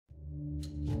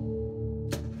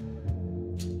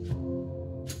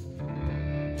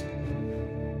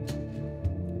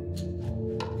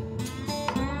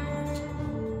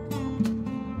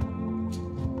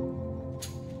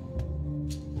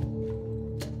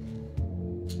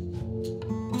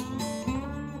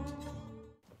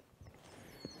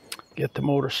Get the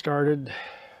motor started.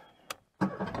 All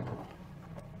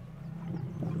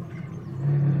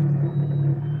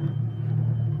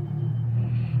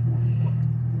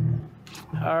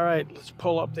right, let's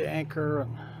pull up the anchor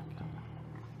and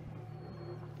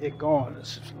get going.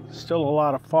 It's still a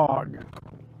lot of fog,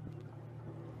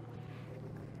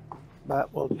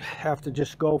 but we'll have to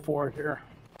just go for it here.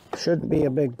 Shouldn't be a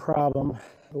big problem.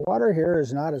 The water here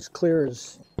is not as clear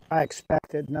as I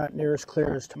expected, not near as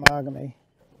clear as Temagami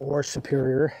or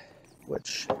Superior,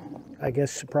 which I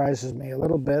guess surprises me a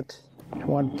little bit.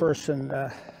 One person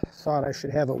thought I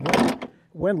should have a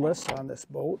windlass on this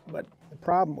boat, but the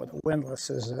problem with a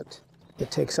windlass is that it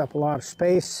takes up a lot of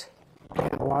space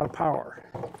and a lot of power.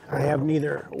 I have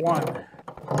neither one.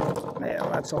 Man,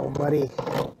 that's all muddy.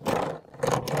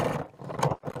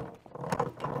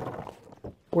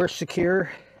 We're secure.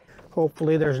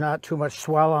 Hopefully there's not too much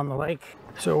swell on the lake,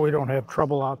 so we don't have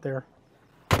trouble out there.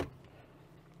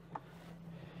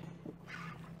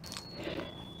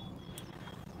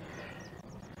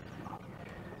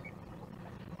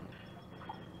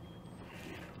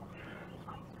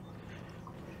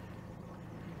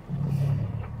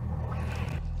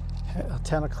 At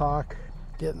 10 o'clock,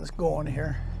 getting this going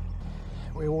here.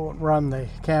 We won't run the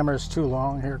cameras too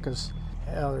long here because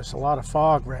there's a lot of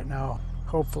fog right now.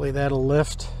 Hopefully that'll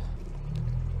lift.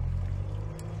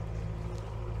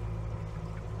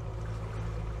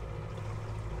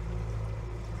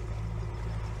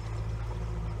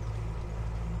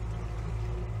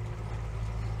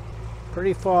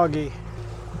 Pretty foggy.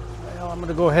 Well, I'm going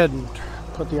to go ahead and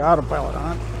put the autopilot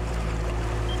on.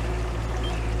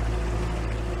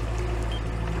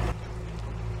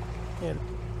 And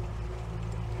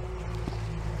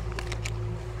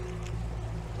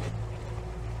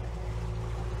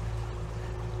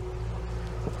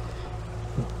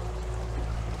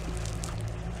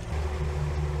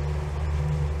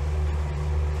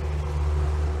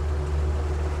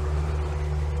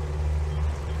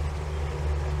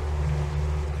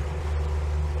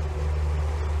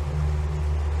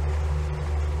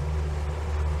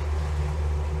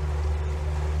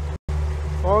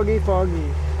foggy.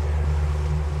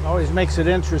 Always makes it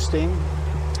interesting.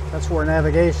 That's where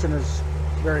navigation is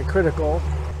very critical.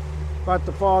 But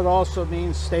the fog also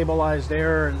means stabilized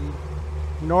air, and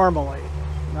normally,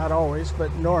 not always,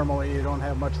 but normally you don't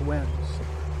have much wind.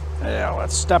 So, yeah,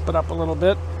 let's step it up a little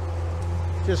bit.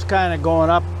 Just kind of going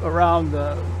up around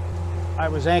I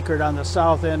was anchored on the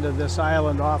south end of this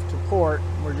island off to port.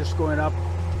 We're just going up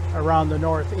around the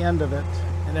north end of it.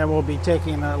 And then we'll be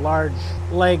taking a large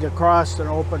leg across an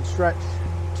open stretch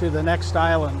to the next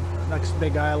island, next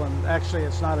big island. Actually,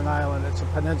 it's not an island, it's a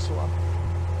peninsula,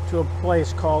 to a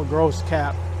place called Gross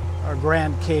Cap, or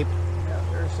Grand Cape. Yeah,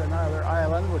 there's another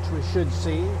island, which we should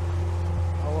see.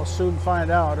 We'll soon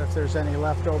find out if there's any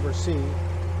leftover sea.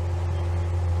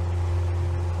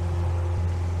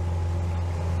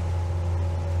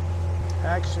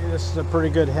 Actually, this is a pretty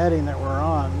good heading that we're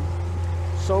on.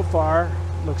 So far,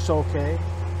 looks okay.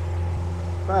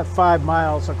 About 5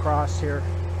 miles across here.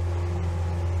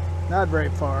 Not very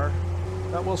far,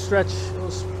 but we'll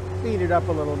speed it up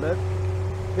a little bit.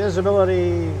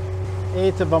 Visibility,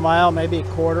 1/8 of a mile, maybe a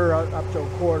quarter, up to a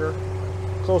quarter,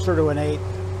 closer to an 1/8.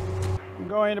 I'm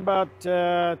going about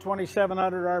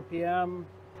 2,700 RPM,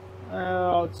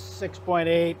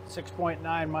 6.8,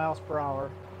 6.9 miles per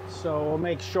hour. So we'll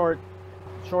make short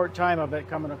time of it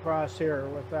coming across here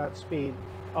with that speed.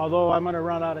 Although I'm going to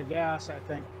run out of gas, I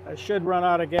think. I should run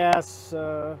out of gas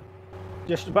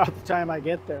just about the time I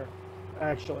get there,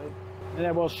 actually. And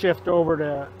then we'll shift over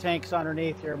to tanks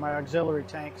underneath here, my auxiliary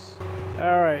tanks.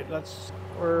 All right,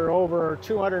 we're over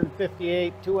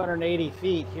 258, 280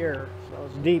 feet here, so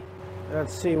it's deep.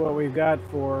 Let's see what we've got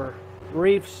for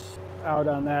reefs out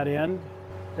on that end.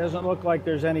 Doesn't look like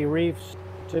there's any reefs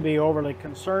to be overly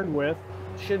concerned with.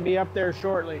 Should be up there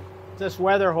shortly. If this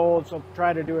weather holds, I'll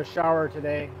try to do a shower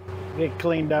today, get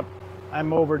cleaned up.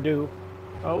 I'm overdue.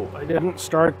 Oh, I didn't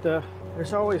start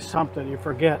there's always something you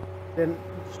forget. Didn't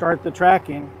start the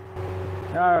tracking.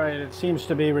 All right, it seems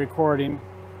to be recording.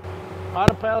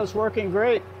 Autopilot's working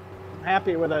great. I'm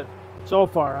happy with it so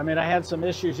far. I mean, I had some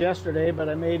issues yesterday, but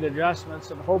I made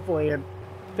adjustments and hopefully it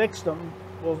fixed them.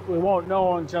 We won't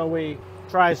know until we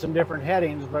try some different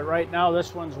headings, but right now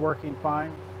this one's working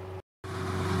fine.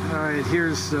 All right,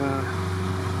 here's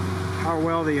how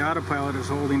well the autopilot is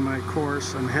holding my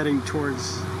course. I'm heading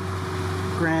towards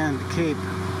Grand Cape.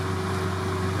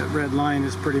 That red line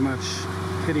is pretty much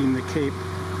hitting the Cape.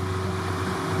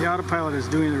 The autopilot is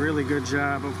doing a really good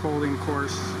job of holding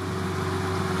course.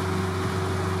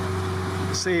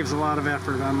 It saves a lot of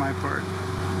effort on my part.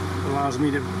 It allows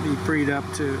me to be freed up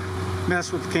to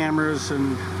mess with cameras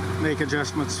and make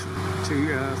adjustments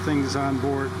to things on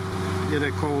board. Get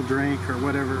a cold drink or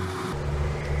whatever.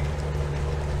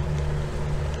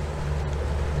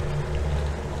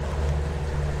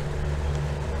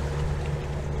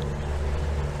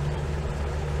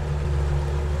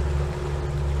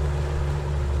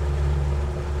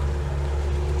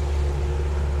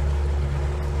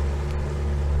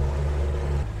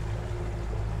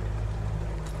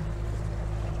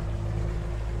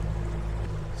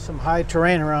 Some high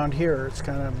terrain around here. It's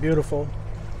kind of beautiful.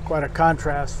 Quite a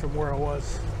contrast from where I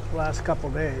was the last couple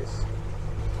days.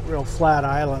 Real flat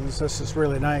islands. This is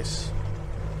really nice.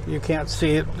 You can't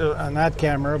see it on that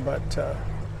camera, but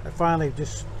I finally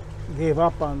just gave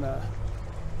up on the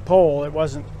pole. It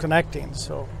wasn't connecting,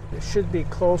 so it should be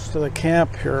close to the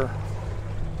camp here.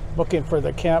 Looking for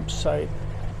the campsite.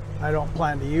 I don't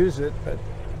plan to use it, but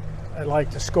I like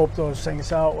to scope those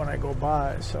things out when I go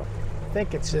by. So I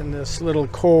think it's in this little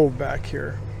cove back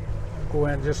here. Go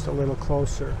in just a little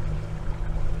closer.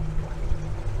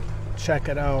 Check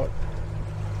it out.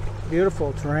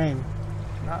 Beautiful terrain.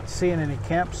 Not seeing any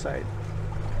campsite.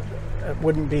 It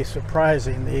wouldn't be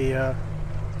surprising. The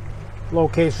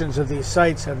locations of these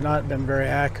sites have not been very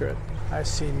accurate. I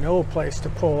see no place to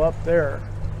pull up there.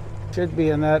 Should be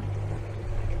in that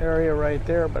area right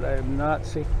there, but I have not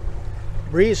seen.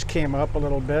 Breeze came up a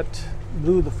little bit,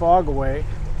 blew the fog away,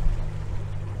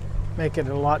 making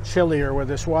it a lot chillier with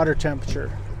this water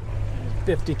temperature.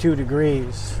 52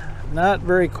 degrees. Not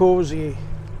very cozy.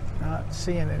 Not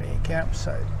seeing any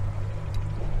campsite.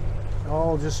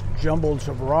 All just jumbles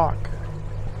of rock.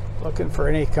 Looking for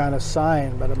any kind of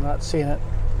sign, but I'm not seeing it.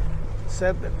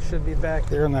 Said that it should be back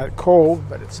there in that cove,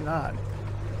 but it's not.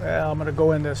 Well, I'm going to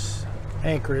go in this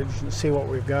anchorage and see what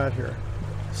we've got here.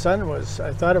 Sun was,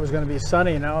 I thought it was going to be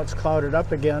sunny. Now it's clouded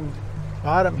up again.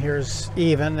 Bottom here is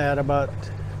even at about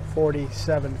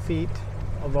 47 feet,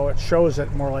 although it shows it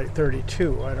more like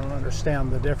 32. I don't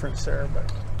understand the difference there,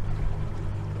 but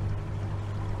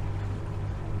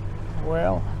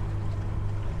well,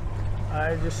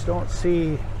 I just don't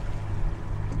see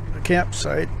a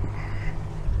campsite.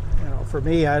 You know, for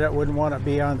me, I wouldn't want to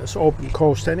be on this open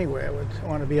coast anyway. I would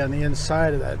want to be on the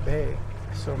inside of that bay.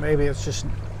 So maybe it's just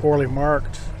poorly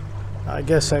marked. I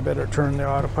guess I better turn the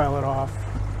autopilot off.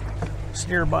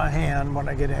 Steer by hand when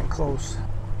I get in close.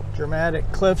 Dramatic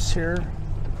cliffs here.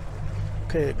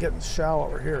 Okay, it's getting shallow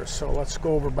over here, so let's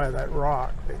go over by that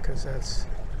rock because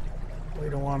we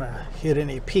don't want to hit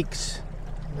any peaks.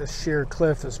 This sheer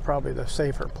cliff is probably the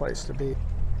safer place to be.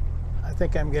 I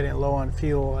think I'm getting low on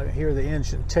fuel. I hear the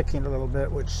engine ticking a little bit,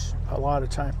 which a lot of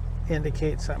time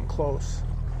indicates I'm close.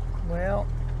 Well,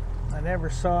 I never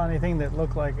saw anything that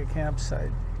looked like a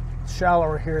campsite. It's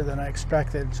shallower here than I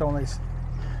expected. It's only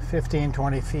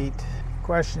 15-20 feet.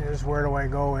 Question is, where do I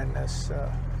go in this?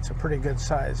 It's a pretty good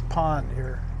sized pond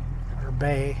here, or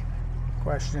bay.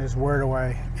 Question is, where do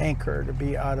I anchor to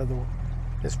be out of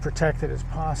as protected as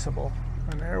possible?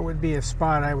 And there would be a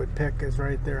spot I would pick is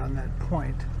right there on that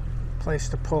point. Place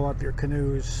to pull up your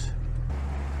canoes.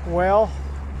 Well,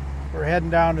 we're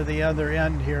heading down to the other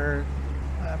end here.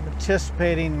 I'm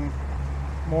anticipating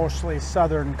mostly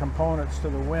southern components to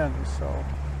the wind,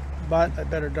 but I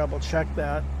better double check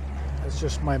that. It's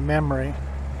just my memory.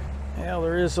 Yeah,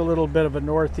 there is a little bit of a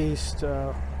northeast.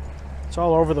 It's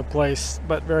all over the place,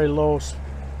 but very low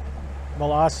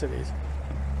velocities.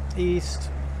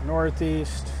 East,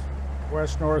 northeast,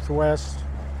 west-northwest,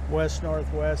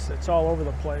 west-northwest. It's all over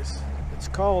the place. It's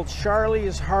called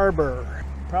Charlie's Harbor.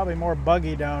 Probably more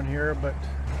buggy down here, but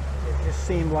it just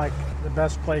seemed like the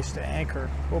best place to anchor.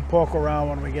 We'll poke around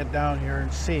when we get down here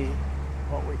and see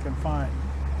what we can find.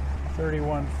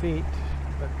 31 feet,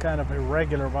 but kind of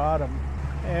irregular bottom.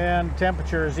 And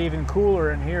temperature is even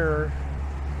cooler in here,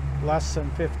 less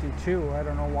than 52. I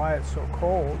don't know why it's so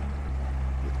cold.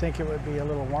 You'd think it would be a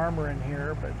little warmer in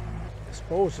here, but I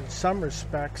suppose in some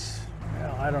respects,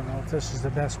 well, I don't know if this is the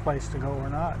best place to go or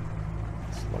not.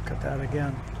 Let's look at that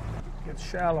again. It's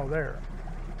shallow there.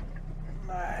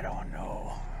 I don't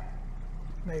know.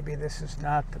 Maybe this is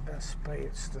not the best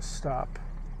place to stop.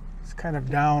 It's kind of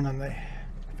down, and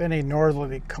if any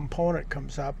northerly component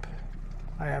comes up,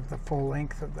 I have the full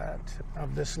length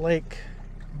of this lake.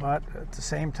 But at the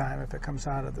same time, if it comes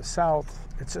out of the south,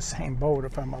 it's the same boat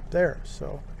if I'm up there.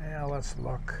 So yeah, let's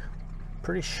look.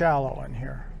 Pretty shallow in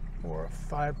here. Or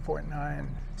 5.9,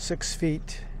 6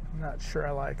 feet. I'm not sure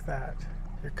I like that.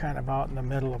 You're kind of out in the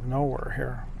middle of nowhere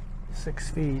here. 6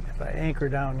 feet. If I anchor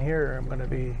down here, I'm going to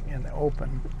be in the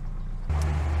open.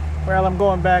 Well, I'm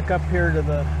going back up here to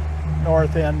the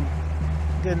north end.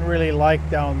 Didn't really like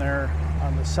down there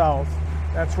on the south.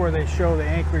 That's where they show the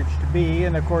anchorage to be,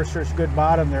 and of course there's good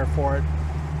bottom there for it.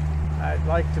 I'd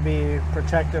like to be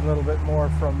protected a little bit more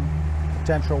from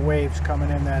potential waves coming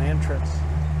in that entrance.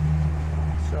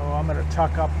 So I'm going to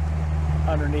tuck up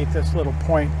underneath this little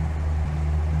point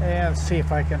and see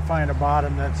if I can find a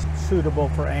bottom that's suitable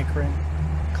for anchoring.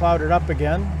 Clouded up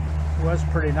again. It was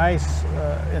pretty nice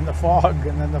in the fog,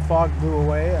 and then the fog blew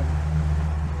away and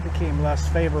became less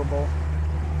favorable.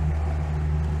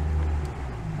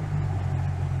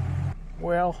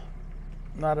 Well,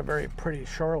 not a very pretty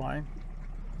shoreline,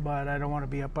 but I don't want to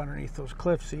be up underneath those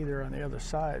cliffs either on the other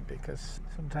side, because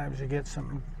sometimes you get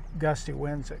some gusty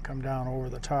winds that come down over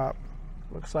the top.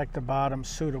 Looks like the bottom's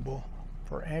suitable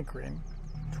for anchoring.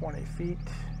 20 feet.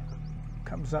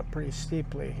 Comes up pretty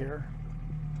steeply here,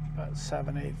 about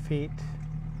 7-8 feet.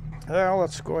 Well,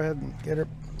 let's go ahead and get her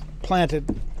planted.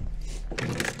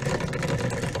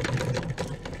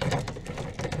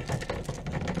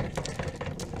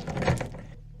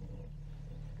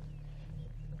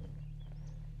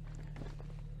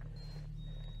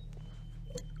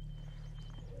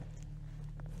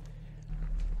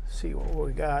 See what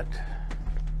we got.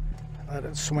 Let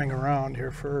it swing around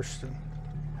here first, and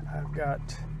I've got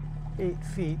 8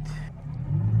 feet.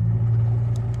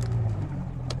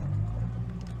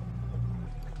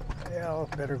 Yeah, I'll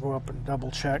better go up and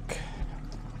double check.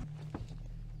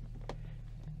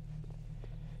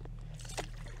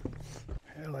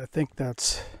 Well, I think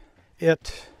that's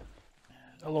it.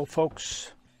 Hello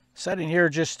folks. Sitting here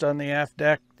just on the aft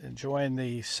deck, enjoying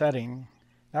the setting.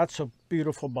 Not so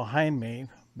beautiful behind me.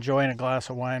 Enjoying a glass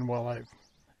of wine while I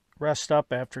rest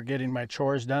up after getting my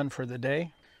chores done for the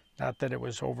day. Not that it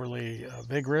was overly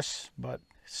vigorous, but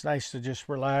it's nice to just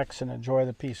relax and enjoy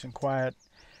the peace and quiet.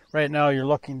 Right now you're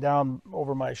looking down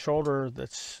over my shoulder.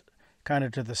 That's kind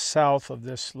of to the south of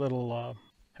this little,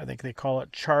 I think they call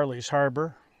it Charlie's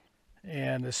Harbor.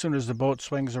 And as soon as the boat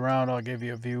swings around, I'll give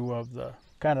you a view of the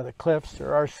kind of the cliffs.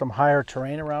 There are some higher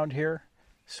terrain around here,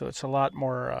 so it's a lot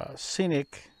more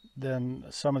scenic than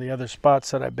some of the other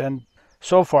spots that I've been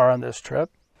so far on this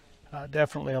trip.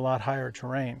 Definitely a lot higher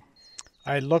terrain.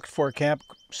 I looked for a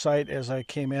campsite as I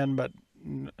came in, but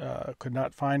could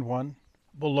not find one.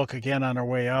 We'll look again on our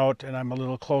way out, and I'm a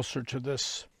little closer to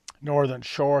this northern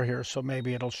shore here, so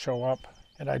maybe it'll show up,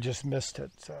 and I just missed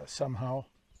it somehow.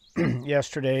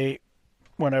 Yesterday,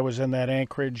 when I was in that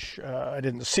anchorage, I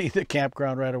didn't see the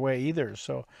campground right away either,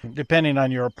 so depending on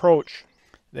your approach,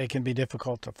 they can be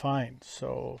difficult to find.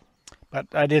 So, but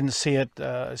I didn't see it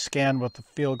scanned with the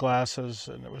field glasses,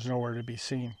 and it was nowhere to be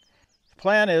seen. The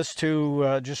plan is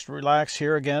to just relax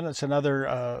here again. It's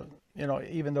another, you know,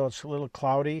 even though it's a little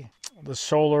cloudy, the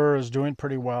solar is doing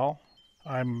pretty well.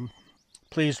 I'm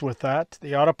pleased with that.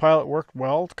 The autopilot worked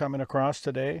well coming across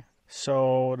today.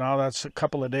 So now that's a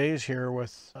couple of days here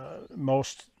with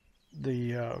most of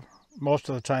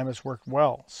the time it's worked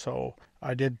well. So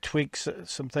I did tweak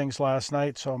some things last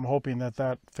night, so I'm hoping that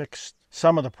that fixed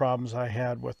some of the problems I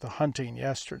had with the hunting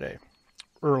yesterday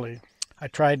early. I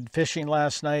tried fishing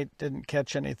last night, didn't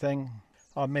catch anything.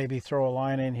 I'll maybe throw a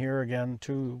line in here again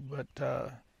too, but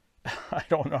I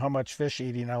don't know how much fish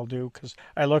eating I'll do, because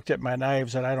I looked at my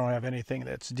knives and I don't have anything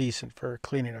that's decent for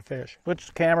cleaning a fish. Put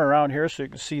the camera around here so you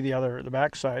can see the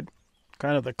backside,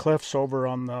 kind of the cliffs over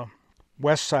on the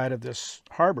west side of this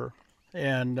harbor,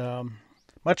 and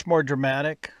much more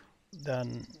dramatic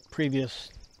than previous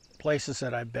places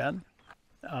that I've been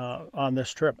on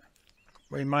this trip.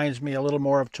 Reminds me a little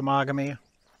more of Temagami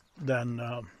than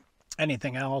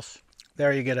anything else.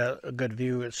 There you get a good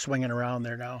view. It's swinging around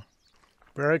there now.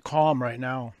 Very calm right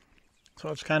now, so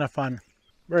it's kind of fun,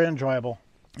 very enjoyable.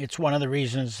 It's one of the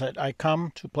reasons that I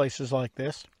come to places like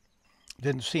this.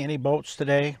 Didn't see any boats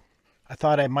today. I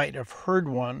thought I might have heard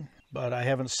one, but I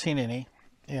haven't seen any,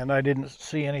 and I didn't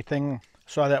see anything.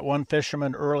 Saw that one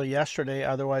fisherman early yesterday,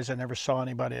 otherwise I never saw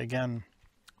anybody again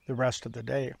the rest of the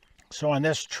day. So on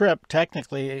this trip,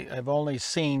 technically, I've only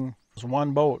seen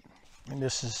one boat, and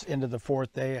this is into the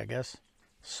 4th day, I guess.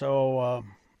 So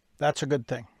that's a good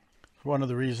thing. One of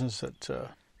the reasons that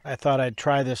I thought I'd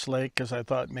try this lake, because I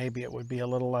thought maybe it would be a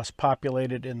little less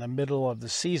populated in the middle of the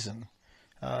season.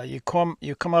 You come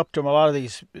up to a lot of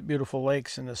these beautiful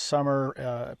lakes in the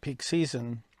summer peak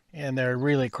season, and they're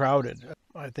really crowded.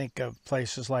 I think of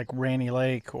places like Rainy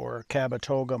Lake or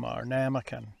Kabetogama or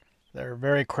Namakan. They're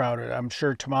very crowded. I'm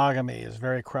sure Temagami is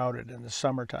very crowded in the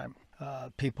summertime.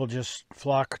 People just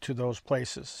flock to those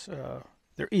places.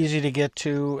 They're easy to get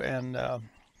to, and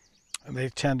they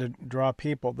tend to draw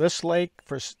people. This lake,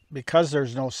 because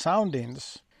there's no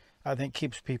soundings, I think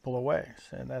keeps people away.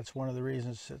 And that's one of the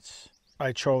reasons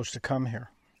I chose to come here.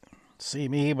 See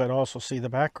me, but also see the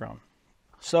background.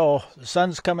 So the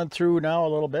sun's coming through now a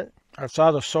little bit. I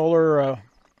saw the solar, I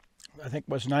think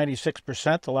was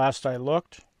 96% the last I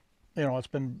looked. You know, it's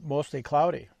been mostly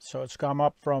cloudy. So it's come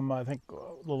up from, I think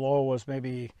the low was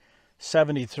maybe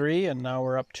 73 and now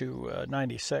we're up to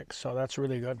 96. So that's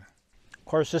really good. Of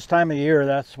course, this time of year,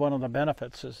 that's one of the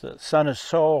benefits is the sun is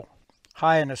so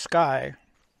high in the sky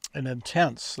and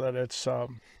intense that it's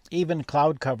even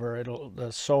cloud cover.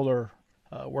 The solar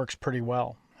works pretty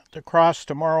well. To cross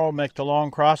tomorrow, make the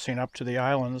long crossing up to the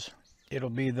islands. It'll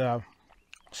be the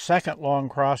second long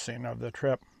crossing of the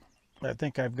trip. I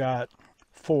think I've got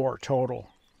 4 total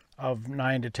of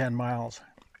 9 to 10 miles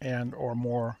and or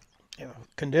more. You know,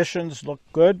 conditions look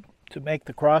good to make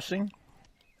the crossing,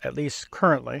 at least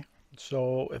currently.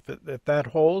 So if that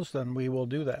holds, then we will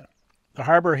do that. The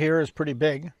harbor here is pretty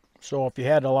big, so if you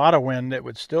had a lot of wind, it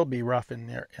would still be rough in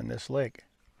there in this lake.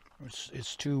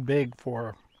 It's too big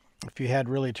for. If you had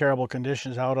really terrible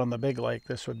conditions out on the big lake,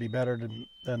 this would be better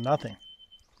than nothing.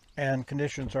 And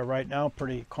conditions are right now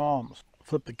pretty calm.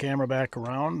 Flip the camera back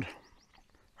around.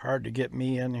 Hard to get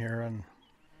me in here, and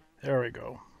there we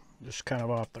go. Just kind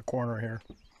of off the corner here.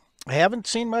 I haven't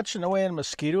seen much in the way of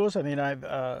mosquitoes. I mean, I've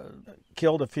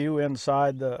killed a few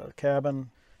inside the cabin.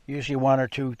 Usually 1 or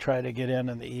 2 try to get in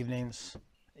the evenings.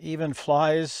 Even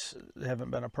flies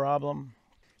haven't been a problem.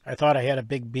 I thought I had a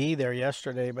big bee there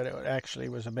yesterday, but it actually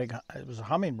was it was a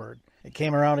hummingbird. It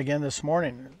came around again this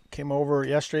morning. It came over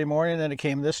yesterday morning, then it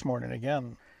came this morning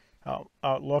again.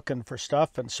 Out looking for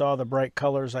stuff and saw the bright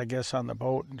colors, I guess, on the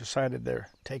boat and decided to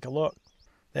take a look.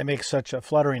 They make such a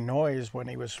fluttering noise when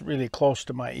he was really close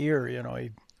to my ear. You know,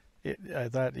 I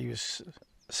thought he was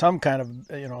some kind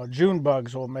of, you know, June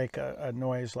bugs will make a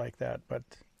noise like that, but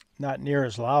not near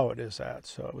as loud as that.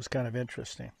 So it was kind of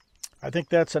interesting. I think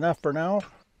that's enough for now.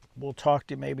 We'll talk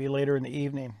to you maybe later in the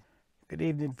evening. Good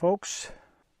evening, folks.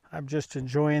 I'm just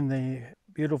enjoying the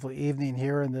beautiful evening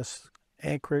here in this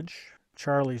Anchorage,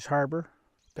 Charlie's Harbor.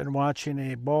 Been watching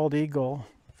a bald eagle.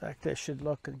 In fact, I should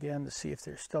look again to see if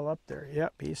they're still up there.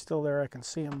 Yep, he's still there. I can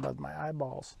see him with my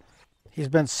eyeballs. He's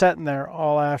been sitting there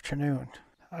all afternoon.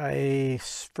 I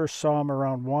first saw him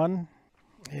around 1,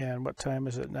 and what time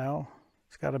is it now?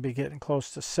 It's got to be getting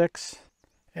close to 6,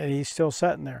 and he's still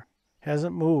sitting there.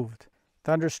 Hasn't moved.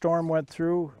 Thunderstorm went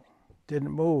through, didn't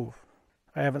move.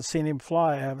 I haven't seen him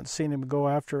fly. I haven't seen him go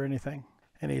after anything.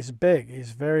 And he's big.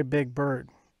 He's a very big bird.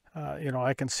 You know,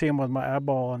 I can see him with my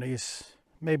eyeball, and he's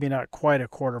maybe not quite a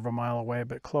 1/4 mile away,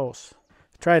 but close.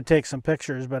 I tried to take some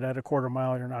pictures, but at a 1/4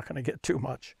 mile, you're not going to get too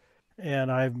much.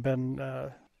 And I've been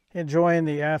enjoying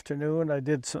the afternoon. I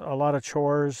did a lot of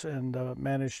chores and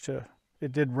managed to.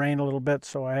 It did rain a little bit,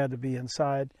 so I had to be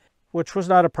inside, which was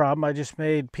not a problem. I just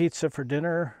made pizza for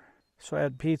dinner. So I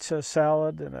had pizza,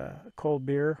 salad, and a cold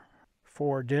beer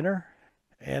for dinner.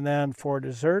 And then for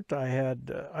dessert, I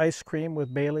had ice cream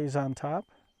with Bailey's on top.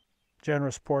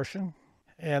 Generous portion.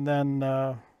 And then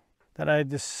I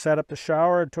just set up the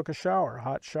shower and took a shower, a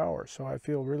hot shower. So I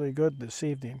feel really good this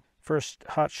evening. First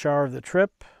hot shower of the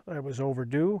trip. I was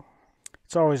overdue.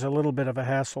 It's always a little bit of a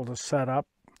hassle to set up.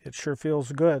 It sure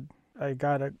feels good. I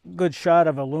got a good shot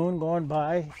of a loon going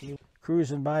by,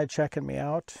 cruising by, checking me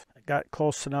out. Got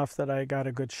close enough that I got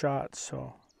a good shot.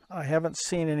 So I haven't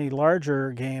seen any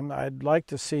larger game. I'd like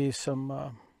to see some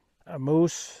a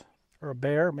moose or a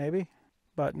bear maybe,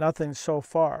 but nothing so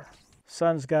far.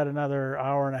 Sun's got another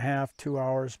 1.5 hours, 2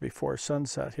 hours before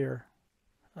sunset here.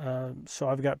 So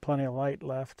I've got plenty of light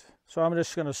left. So I'm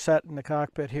just going to set in the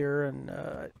cockpit here, and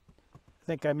I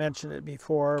think I mentioned it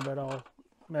before, but I'll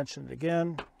mention it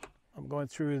again. I'm going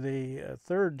through the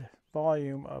 3rd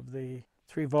volume of the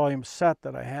 3-volume set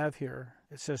that I have here.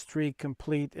 It says 3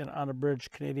 complete and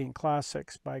unabridged Canadian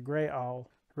classics by Grey Owl,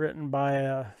 written by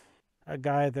a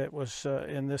guy that was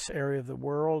in this area of the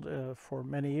world for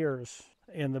many years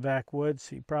in the backwoods.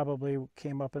 He probably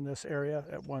came up in this area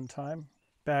at one time.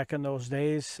 Back in those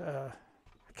days, I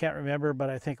can't remember, but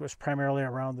I think it was primarily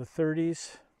around the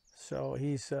 30s. So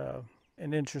he's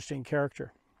an interesting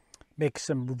character. Makes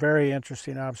some very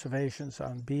interesting observations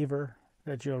on beaver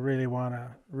that you'll really want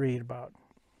to read about.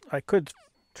 I could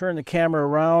turn the camera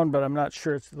around, but I'm not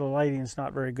sure. The lighting's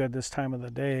not very good this time of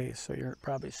the day, so you'll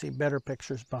probably see better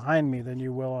pictures behind me than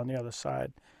you will on the other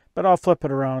side. But I'll flip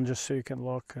it around just so you can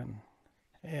look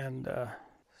and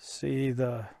see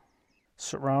the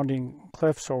surrounding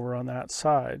cliffs over on that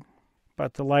side.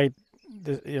 But the light,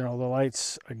 you know, the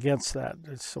light's against that.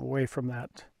 It's away from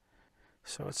that,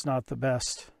 so it's not the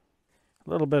best. A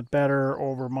little bit better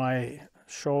over my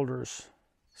shoulders.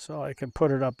 So I can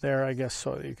put it up there, I guess,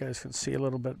 so you guys can see a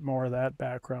little bit more of that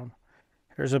background.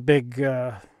 There's a big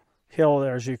hill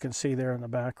there, as you can see there in the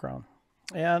background.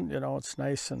 And, you know, it's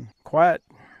nice and quiet. quiet.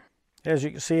 As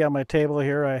you can see on my table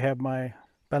here, I have my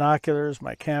binoculars,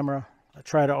 my camera. I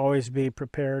try to always be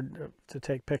prepared to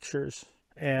take pictures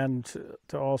and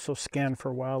to also scan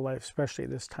for wildlife, especially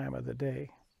this time of the day.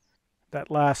 That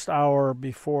last hour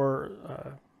before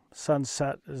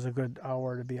sunset is a good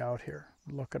hour to be out here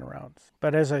looking around.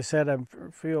 But as I said, I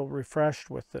feel refreshed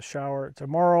with the shower.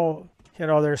 Tomorrow, you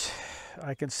know,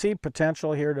 I can see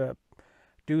potential here to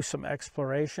do some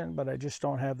exploration, but I just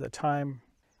don't have the time.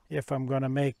 If I'm going to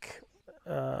make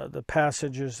the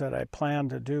passages that I plan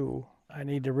to do, I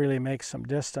need to really make some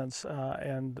distance,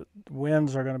 and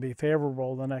winds are going to be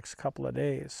favorable the next couple of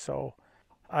days. So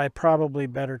I probably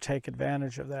better take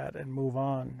advantage of that and move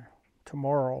on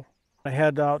tomorrow. I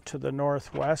head out to the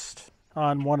northwest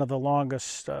on one of the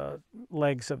longest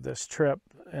legs of this trip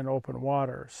in open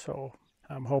water. So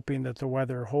I'm hoping that the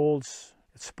weather holds.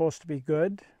 It's supposed to be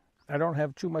good. I don't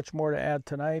have too much more to add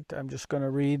tonight. I'm just going to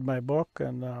read my book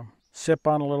and sip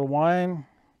on a little wine,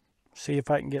 see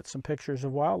if I can get some pictures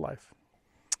of wildlife.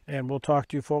 And we'll talk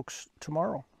to you folks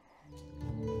tomorrow.